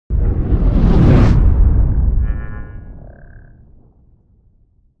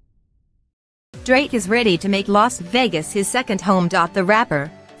Drake is ready to make Las Vegas his second home. The rapper,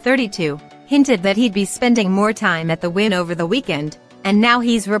 32, hinted that he'd be spending more time at the Wynn over the weekend, and now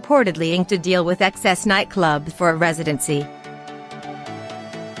he's reportedly inked a deal with XS Nightclub for a residency.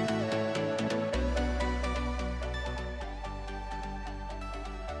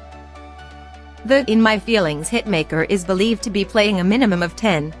 The In My Feelings hitmaker is believed to be playing a minimum of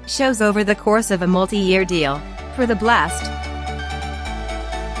 10 shows over the course of a multi-year deal. For the blast,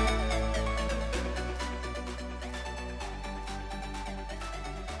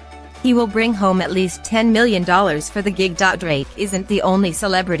 he will bring home at least $10 million for the gig. Drake isn't the only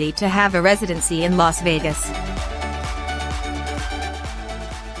celebrity to have a residency in Las Vegas.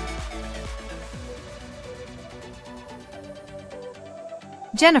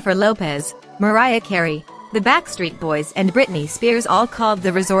 Jennifer Lopez, Mariah Carey, the Backstreet Boys and Britney Spears all called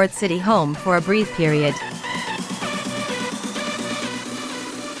the resort city home for a brief period.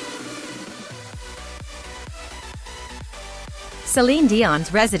 Céline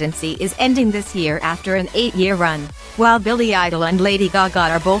Dion's residency is ending this year after an 8-year run, while Billy Idol and Lady Gaga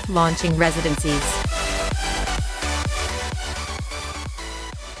are both launching residencies.